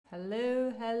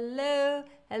Hello, hello,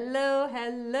 hello,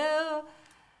 hello.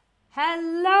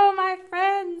 Hello, my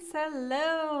friends.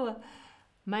 Hello.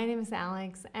 My name is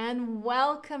Alex, and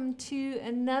welcome to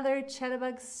another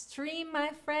Chatterbug stream,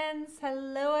 my friends.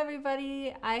 Hello,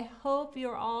 everybody. I hope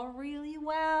you're all really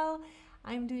well.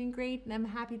 I'm doing great, and I'm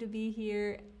happy to be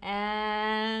here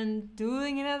and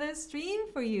doing another stream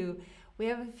for you. We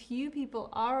have a few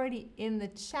people already in the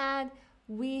chat.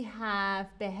 We have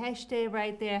Beheshte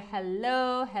right there.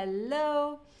 Hello,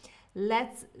 hello.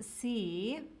 Let's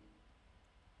see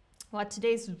what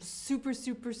today's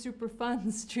super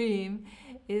fun stream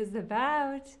is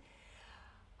about.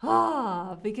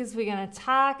 Because we're going to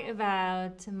talk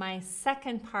about my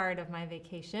second part of my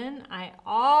vacation. I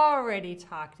already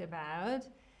talked about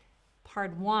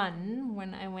part one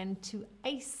when I went to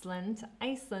Iceland,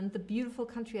 the beautiful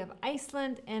country of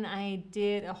Iceland, and I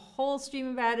did a whole stream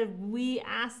about it. We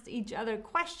asked each other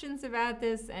questions about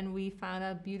this, and we found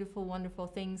out beautiful, wonderful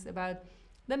things about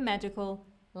the magical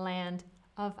land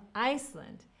of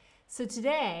Iceland. So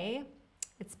today,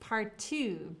 it's part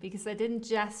two, because I didn't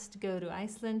just go to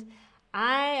Iceland.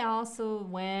 I also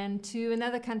went to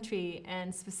another country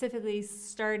and specifically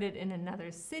started in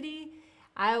another city.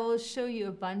 I will show you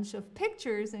a bunch of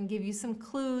pictures and give you some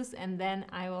clues, and then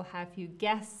I will have you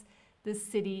guess the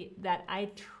city that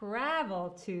I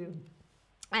traveled to.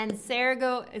 And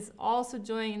Sergo is also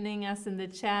joining us in the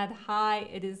chat. Hi,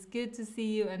 it is good to see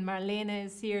you. And Marlene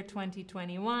is here,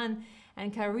 2021.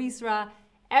 And Carisra,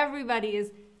 everybody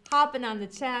is hopping on the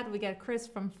chat. We got Chris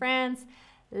from France.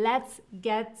 Let's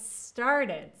get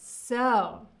started.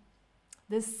 So,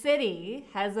 the city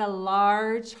has a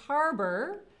large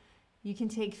harbor. You can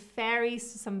take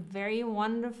ferries to some very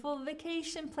wonderful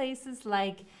vacation places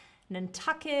like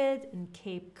Nantucket and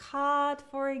Cape Cod,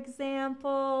 for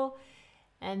example.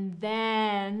 And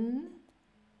then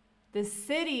the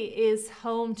city is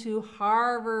home to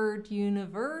Harvard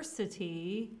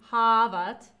University,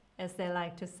 Harvard, as they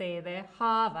like to say there,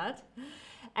 Harvard.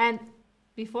 And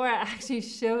before I actually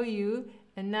show you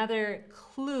another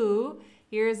clue,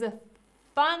 here's a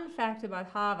fun fact about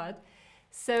Harvard.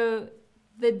 So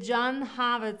the John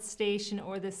Harvard Station,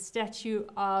 or the Statue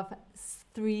of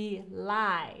Three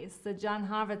Lies, the John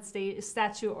Harvard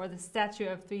statue, or the Statue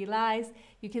of Three Lies.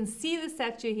 You can see the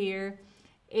statue here.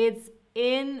 It's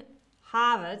in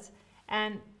Harvard.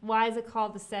 And why is it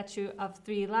called the Statue of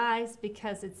Three Lies?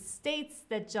 Because it states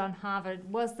that John Harvard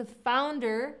was the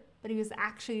founder, but he was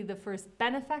actually the first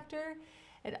benefactor.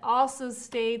 It also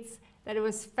states that it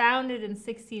was founded in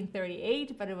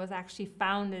 1638, but it was actually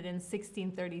founded in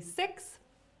 1636.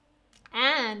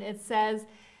 And it says,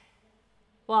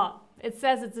 well, it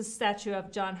says it's a statue of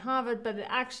John Harvard, but it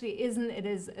actually isn't. It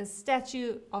is a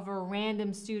statue of a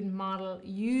random student model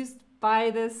used by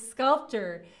the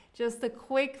sculptor. Just a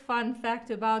quick fun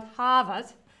fact about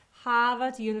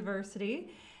Harvard University.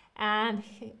 And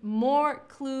more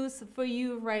clues for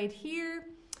you right here.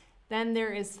 Then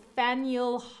there is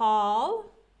Faneuil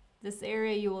Hall. This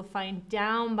area you will find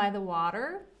down by the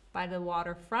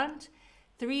waterfront.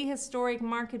 3 historic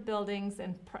market buildings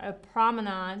and a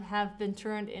promenade have been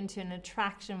turned into an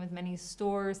attraction with many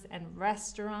stores and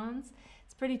restaurants.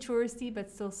 It's pretty touristy, but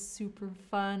still super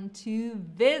fun to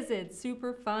visit.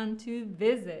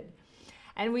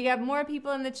 And we got more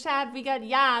people in the chat. We got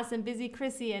Yas and Busy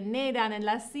Chrissy and Nedan and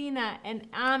Lasina and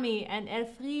Ami and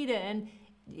Elfriede and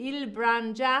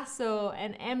Ilbran Jasso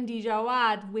and MD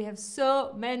Jawad. We have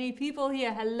so many people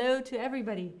here. Hello to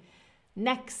everybody.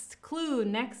 Next clue.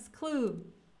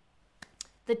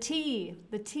 The T.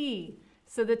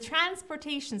 So the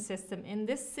transportation system in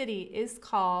this city is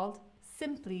called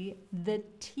simply the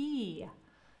T.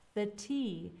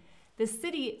 The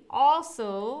city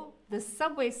also, the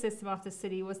subway system of the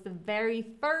city was the very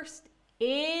first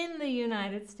in the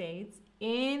United States.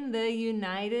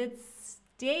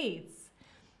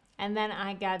 And then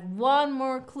I got one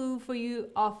more clue for you.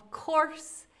 Of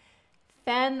course,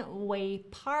 Fenway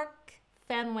Park.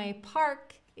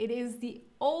 It is the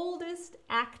oldest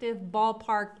active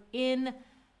ballpark in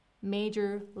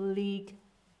Major League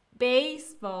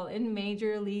Baseball.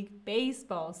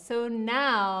 So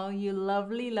now, you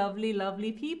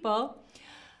lovely people,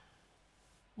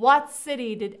 what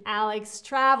city did Alex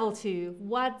travel to?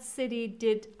 What city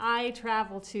did I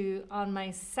travel to on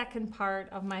my second part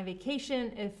of my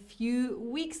vacation a few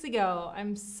weeks ago?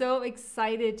 I'm so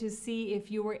excited to see if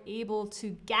you were able to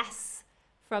guess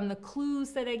from the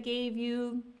clues that I gave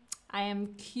you. I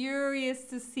am curious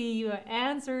to see your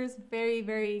answers.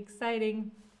 Very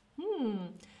exciting.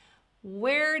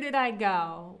 Where did I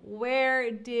go?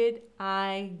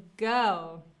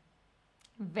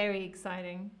 Very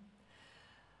exciting.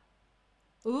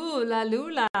 Ooh, La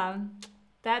Lula.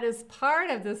 That is part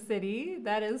of the city.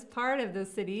 That is part of the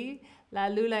city. La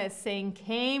Lula is saying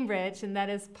Cambridge, and that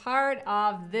is part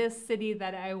of this city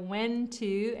that I went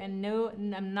to. And no,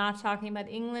 I'm not talking about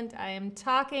England. I am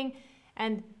talking,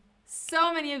 and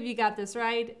so many of you got this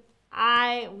right.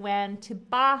 I went to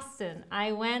Boston.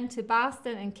 I went to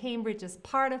Boston, and Cambridge is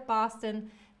part of Boston.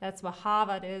 That's what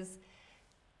Harvard is.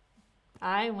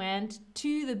 I went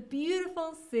to the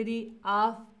beautiful city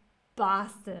of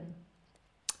Boston.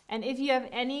 And if you have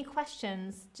any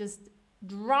questions, just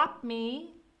drop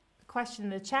me a question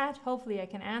in the chat. Hopefully I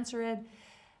can answer it.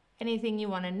 Anything you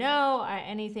want to know,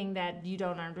 anything that you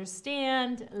don't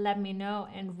understand, let me know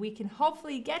and we can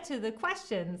hopefully get to the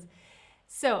questions.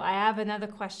 So I have another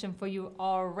question for you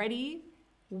already.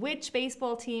 Which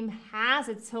baseball team has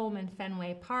its home in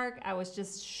Fenway Park? I was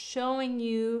just showing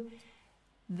you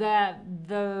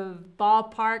the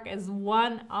ballpark as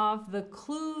one of the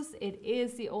clues. It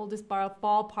is the oldest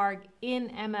ballpark in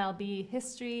MLB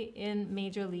history, in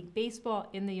Major League Baseball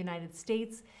in the United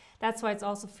States. That's why it's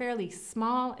also fairly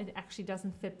small. It actually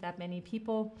doesn't fit that many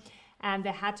people. And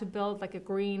they had to build like a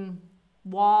green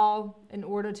wall in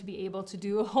order to be able to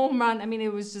do a home run. I mean,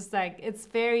 it was just like, it's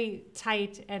very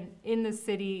tight and in the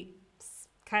city,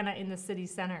 kind of in the city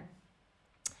center.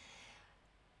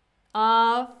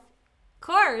 Of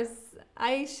course,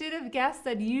 I should have guessed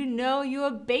that you know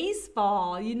your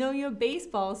baseball. You know your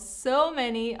baseball. So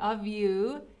many of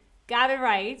you got it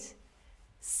right.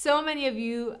 So many of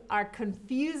you are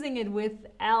confusing it with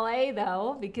LA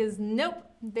though, because nope,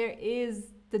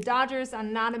 the Dodgers are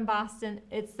not in Boston.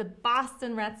 It's the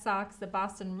Boston Red Sox. The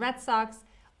Boston Red Sox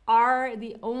are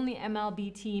the only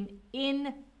MLB team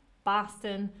in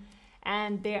Boston,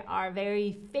 and they are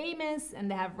very famous and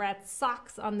they have Red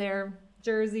Sox on their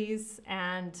jerseys,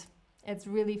 and it's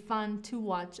really fun to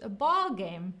watch a ball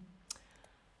game.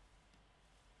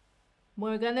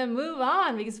 We're gonna move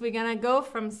on because we're gonna go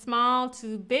from small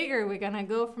to bigger. We're gonna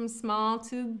go from small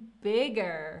to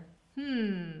bigger.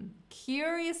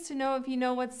 Curious to know if you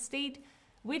know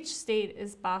which state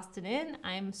is Boston in.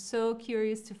 I'm so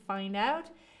curious to find out.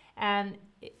 And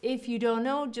if you don't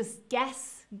know, just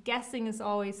guess. Guessing is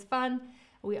always fun.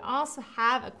 We also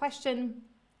have a question.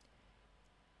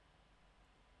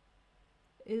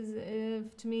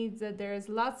 To me that there's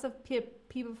lots of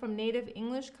people from native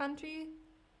English country.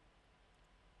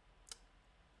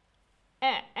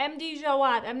 MD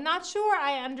Jawad, I'm not sure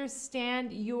I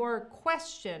understand your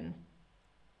question.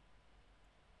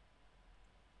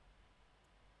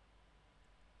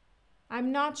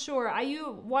 I'm not sure. Are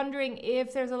you wondering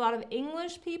if there's a lot of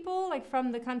English people, like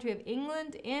from the country of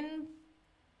England in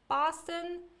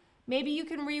Boston? Maybe you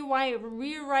can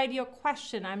rewrite your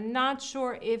question. I'm not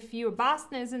sure if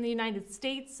Boston is in the United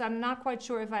States, so I'm not quite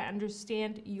sure if I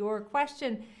understand your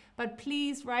question, but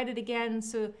please write it again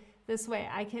so this way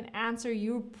I can answer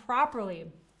you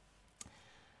properly.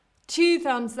 2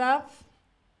 thumbs up.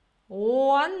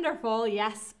 Wonderful.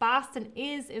 Yes, Boston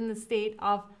is in the state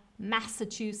of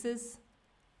Massachusetts.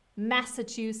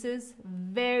 Massachusetts.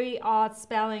 Very odd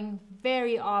spelling,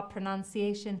 very odd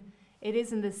pronunciation. It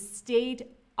is in the state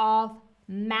of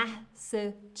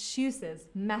Massachusetts.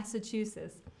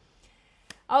 Massachusetts.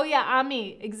 Oh yeah,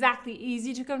 Ami, exactly.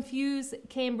 Easy to confuse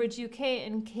Cambridge, UK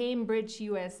and Cambridge,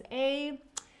 USA,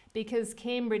 because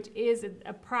Cambridge is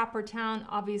a proper town,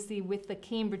 obviously, with the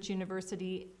Cambridge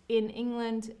University in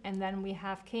England. And then we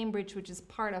have Cambridge, which is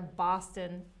part of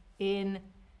Boston in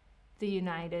the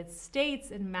United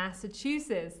States, in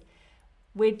Massachusetts,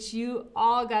 which you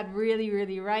all got really,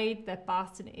 really right, that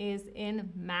Boston is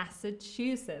in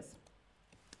Massachusetts.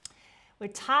 We're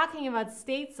talking about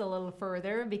states a little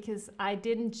further because I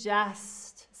didn't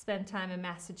just spend time in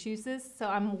Massachusetts. So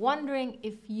I'm wondering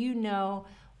if you know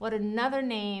what another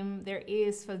name there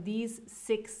is for these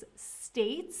 6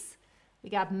 states. We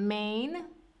got Maine,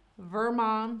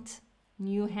 Vermont,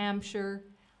 New Hampshire,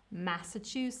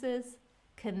 Massachusetts,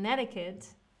 Connecticut,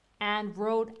 and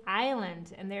Rhode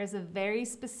Island. And there's a very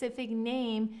specific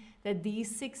name that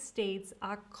these 6 states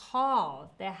are called.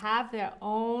 They have their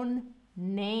own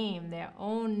name,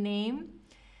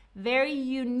 Very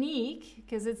unique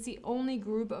because it's the only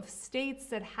group of states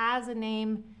that has a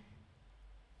name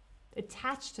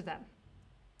attached to them.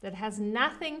 That has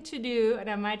nothing to do, and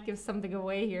I might give something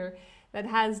away here, that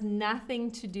has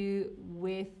nothing to do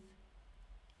with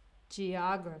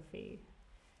geography.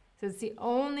 So it's the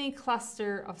only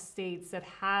cluster of states that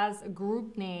has a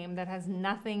group name that has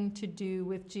nothing to do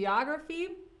with geography.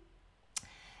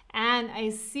 And I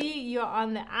see you're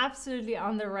absolutely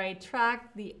on the right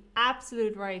track, the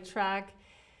absolute right track.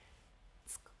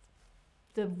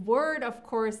 the word, of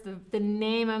course, the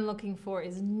name I'm looking for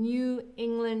is New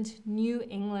England, New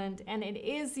England, and it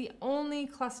is the only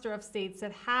cluster of states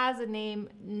that has a name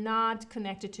not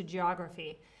connected to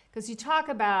geography. Because you talk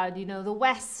about, you know, the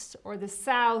West or the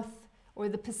South or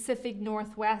the Pacific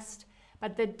Northwest,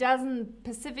 but that doesn't,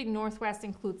 Pacific Northwest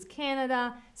includes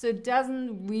Canada, so it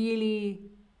doesn't really,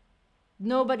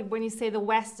 nobody, when you say the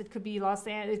West, it could be Los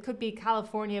Angeles, it could be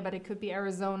California, but it could be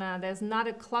Arizona. There's not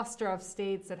a cluster of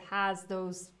states that has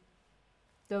those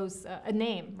a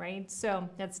name, right? So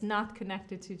that's not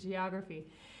connected to geography.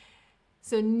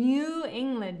 So New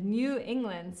England, New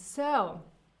England. So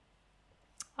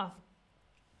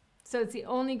it's the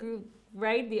only group,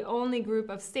 right? The only group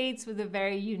of states with a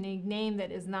very unique name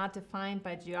that is not defined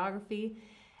by geography.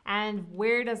 And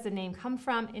where does the name come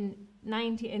from? In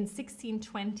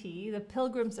 1620, the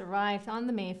Pilgrims arrived on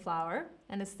the Mayflower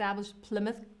and established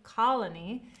Plymouth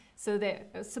Colony. So they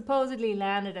supposedly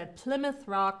landed at Plymouth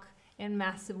Rock in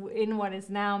what is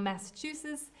now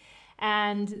Massachusetts,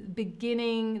 and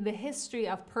beginning the history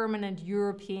of permanent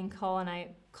European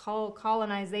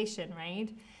colonization, right?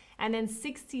 And in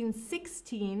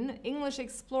 1616, English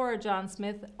explorer John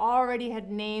Smith already had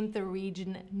named the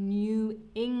region New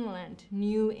England,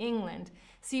 New England.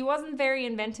 So he wasn't very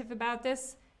inventive about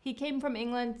this. He came from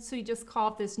England, so he just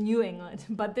called this New England.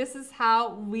 But this is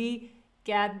how we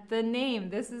get the name.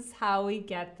 This is how we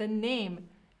get the name,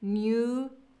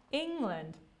 New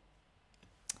England.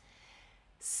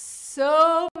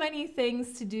 So many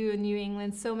things to do in New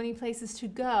England, so many places to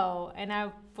go. And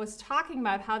I was talking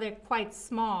about how they're quite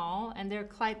small and they're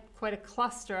quite a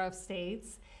cluster of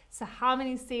states. So how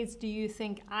many states do you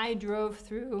think I drove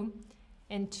through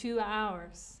in 2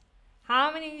 hours?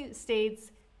 How many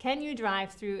states can you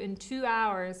drive through in 2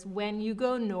 hours when you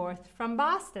go north from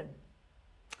Boston?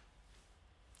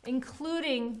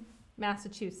 Including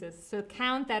Massachusetts. So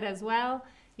count that as well.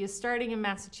 You're starting in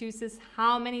Massachusetts.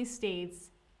 How many states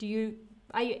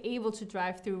are you able to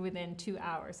drive through within 2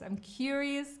 hours? I'm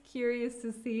curious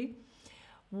to see.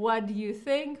 What do you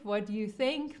think? What do you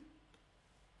think?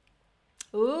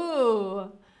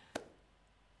 Ooh.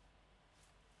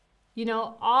 You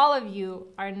know, all of you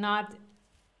are not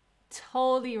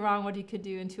totally wrong what you could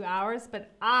do in 2 hours,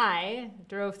 but I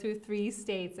drove through 3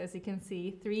 states, as you can see,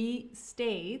 3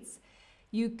 states.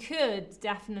 You could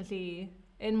definitely,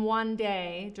 in one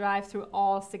day, drive through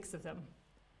all 6 of them.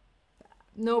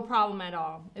 No problem at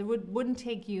all. It wouldn't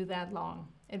take you that long.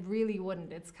 It really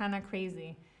wouldn't. It's kind of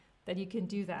crazy that you can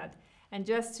do that. And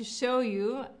just to show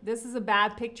you, this is a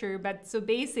bad picture, but so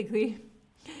basically,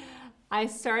 I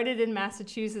started in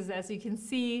Massachusetts. As you can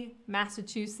see,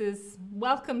 Massachusetts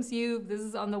welcomes you. This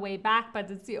is on the way back,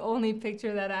 but it's the only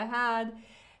picture that I had.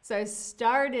 So I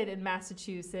started in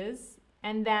Massachusetts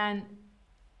and then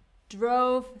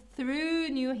drove through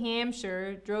New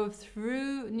Hampshire,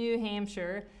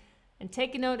 and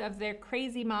take a note of their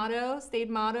crazy motto, state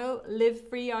motto, live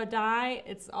free or die.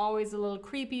 It's always a little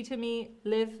creepy to me,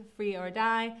 live free or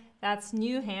die. That's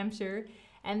New Hampshire.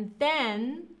 And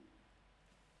then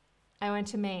I went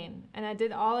to Maine, and I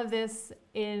did all of this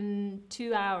in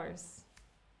 2 hours.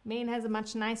 Maine has a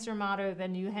much nicer motto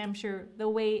than New Hampshire, the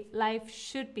way life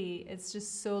should be. It's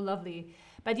just so lovely.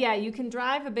 But yeah, you can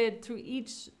drive a bit through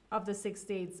each of the 6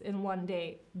 states in one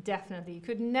day, definitely. You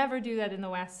could never do that in the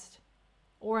West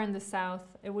or in the South.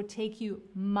 It would take you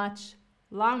much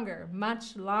longer,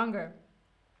 much longer.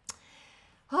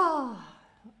 Oh.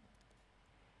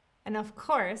 And of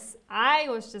course, I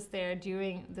was just there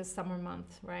during the summer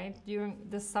month, right? During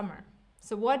the summer.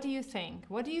 So what do you think?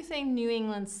 What do you think New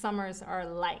England summers are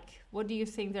like? What do you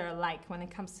think they're like when it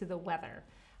comes to the weather?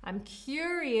 I'm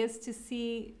curious to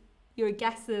see your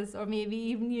guesses, or maybe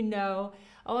even you know.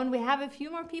 Oh, and we have a few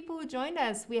more people who joined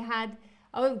us. We had,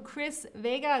 Chris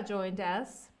Vega joined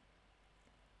us.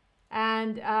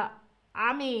 And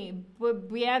Ami,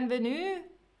 bienvenue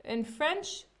in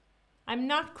French. I'm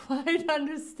not quite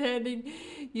understanding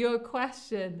your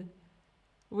question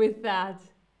with that.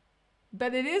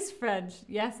 But it is French.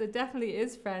 Yes, it definitely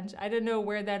is French. I don't know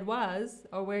where that was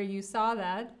or where you saw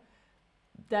that.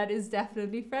 That is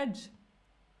definitely French.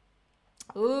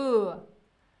 Ooh.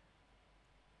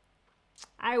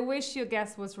 I wish your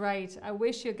guess was right. I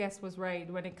wish your guess was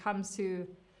right when it comes to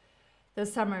the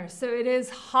summer. So it is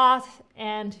hot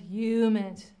and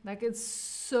humid. Like, it's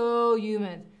so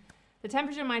humid. The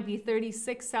temperature might be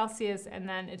 36 Celsius and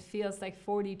then it feels like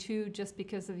 42 just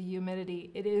because of the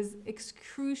humidity. It is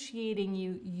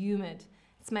excruciatingly humid.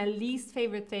 It's my least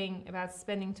favorite thing about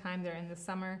spending time there in the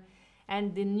summer.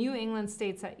 And the New England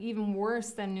states are even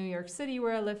worse than New York City,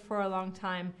 where I lived for a long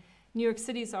time. New York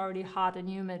City is already hot and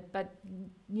humid, but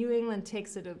New England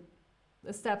takes it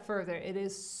a step further. It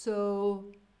is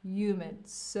so humid,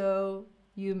 so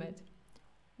humid.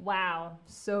 Wow,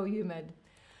 so humid.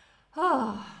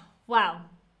 Oh, wow.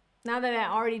 Now that I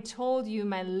already told you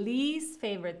my least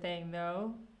favorite thing,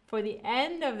 though, for the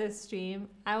end of this stream,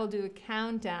 I will do a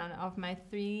countdown of my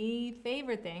 3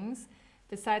 favorite things,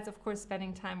 besides, of course,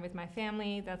 spending time with my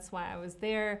family. That's why I was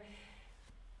there.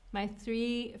 My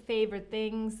 3 favorite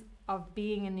things of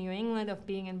being in New England, of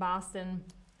being in Boston.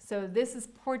 So this is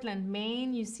Portland,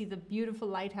 Maine. You see the beautiful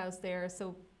lighthouse there.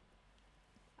 So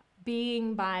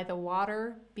being by the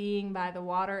water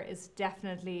is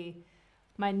definitely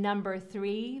my number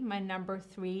 3. My number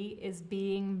 3 is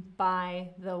being by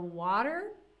the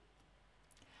water.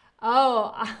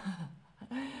 Oh,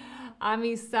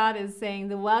 Amistad is saying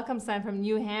the welcome sign from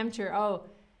New Hampshire. Oh,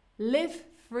 live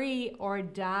free or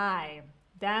die.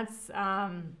 That's,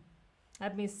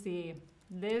 let me see.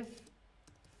 Live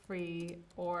free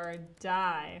or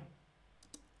die.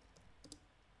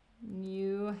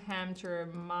 New Hampshire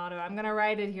motto. I'm going to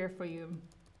write it here for you.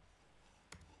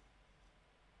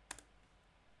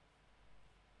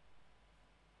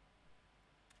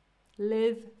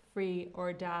 Live free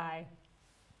or die.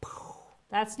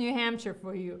 That's New Hampshire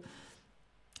for you.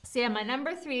 So yeah, my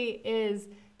number 3 is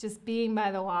just being by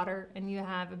the water, and you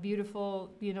have a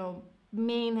beautiful, you know,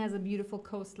 Maine has a beautiful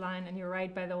coastline and you're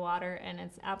right by the water and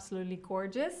it's absolutely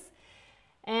gorgeous.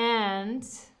 And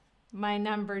my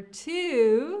number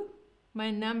 2,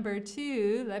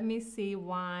 let me see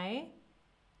why.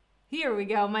 Here we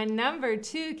go. My number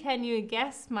 2, can you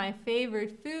guess my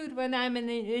favorite food when I'm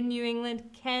in New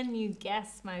England? Can you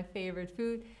guess my favorite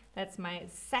food? That's my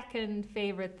second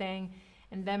favorite thing.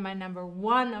 And then my number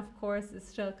 1, of course, is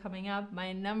still coming up.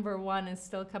 My number 1 is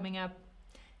still coming up.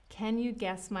 Can you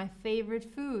guess my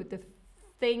favorite food? The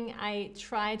thing I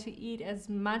try to eat as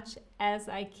much as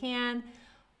I can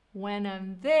when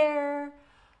I'm there.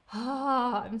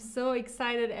 Oh, I'm so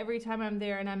excited every time I'm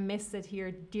there, and I miss it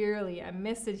here dearly. I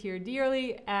miss it here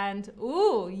dearly. And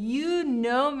ooh, you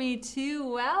know me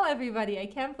too well, everybody. I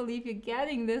can't believe you're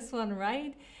getting this one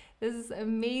right. This is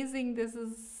amazing. This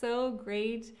is so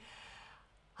great.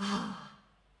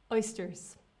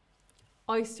 Oysters.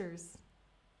 Oysters.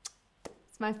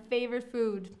 It's my favorite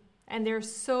food. And they're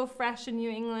so fresh in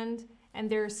New England, and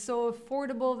they're so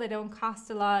affordable. They don't cost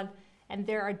a lot. And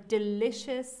they are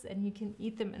delicious, and you can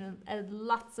eat them at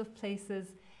lots of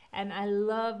places. And I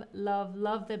love, love,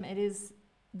 love them. It is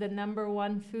the number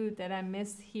 1 food that I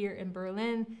miss here in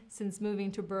Berlin. Since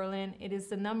moving to Berlin, it is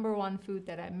the number 1 food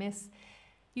that I miss.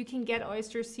 You can get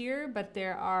oysters here, but they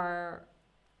are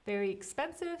very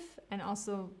expensive, and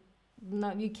also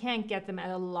you can't get them at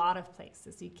a lot of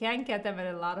places. You can't get them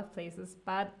at a lot of places,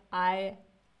 but I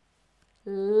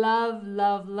love,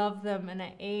 love, love them, and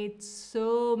I ate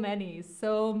so many.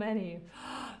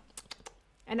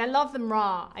 And I love them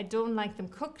raw. I don't like them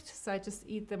cooked, so I just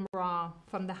eat them raw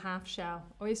from the half shell.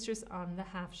 Oysters on the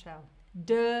half shell.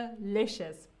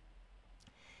 Delicious.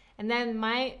 And then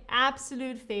my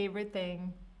absolute favorite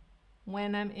thing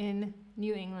when I'm in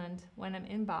New England, when I'm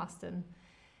in Boston,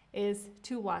 is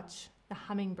to watch the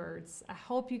hummingbirds. I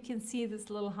hope you can see this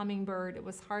little hummingbird. It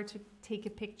was hard to take a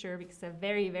picture because they're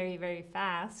very, very, very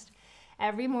fast.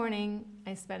 Every morning,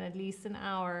 I spend at least an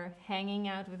hour hanging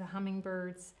out with the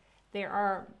hummingbirds. They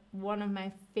are one of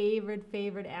my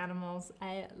favorite animals.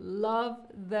 I love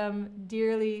them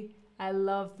dearly. I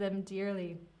love them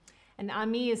dearly. And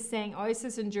Ami is saying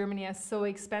oysters in Germany are so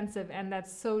expensive, and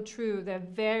that's so true. They're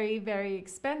very, very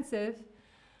expensive.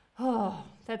 Oh,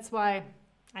 that's why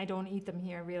I don't eat them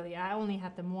here, really. I only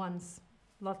had them once.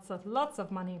 Lots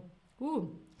of money.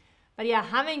 Ooh. But yeah,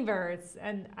 hummingbirds.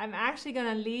 And I'm actually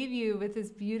going to leave you with this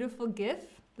beautiful GIF,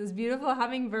 this beautiful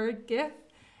hummingbird GIF,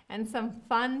 and some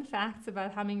fun facts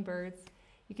about hummingbirds.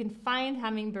 You can find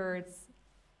hummingbirds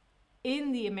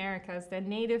in the Americas. They're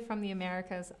native from the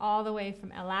Americas, all the way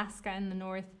from Alaska in the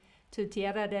north to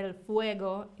Tierra del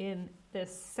Fuego in the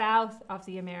south of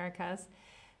the Americas.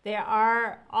 They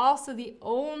are also the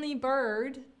only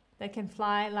bird that can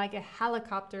fly like a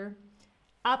helicopter,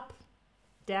 up,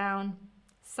 down,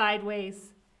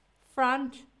 sideways,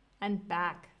 front, and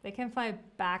back. They can fly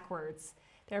backwards.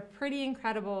 They're pretty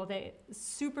incredible. They're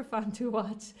super fun to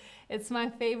watch. It's my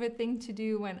favorite thing to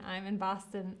do when I'm in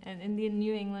Boston and in the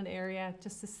New England area,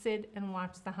 just to sit and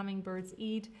watch the hummingbirds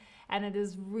eat. And it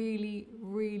is really,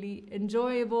 really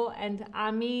enjoyable. And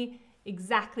Ami,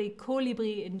 exactly,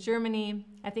 Kolibri in Germany.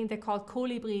 I think they're called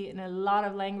Kolibri in a lot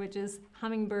of languages.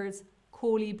 Hummingbirds,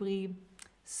 Kolibri.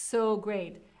 So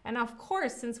great. And of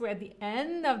course, since we're at the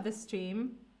end of the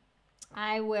stream,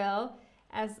 I will,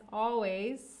 as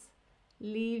always,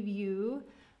 leave you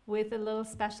with a little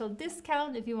special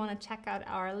discount. If you want to check out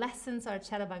our lessons, our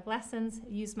Chatterbug lessons,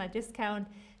 use my discount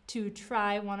to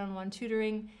try one-on-one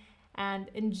tutoring and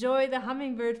enjoy the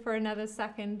hummingbird for another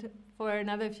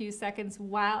few seconds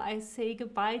while I say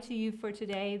goodbye to you for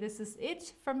today. This is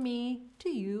it from me to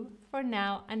you for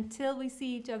now. Until we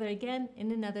see each other again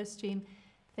in another stream.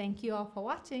 Thank you all for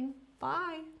watching.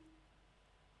 Bye.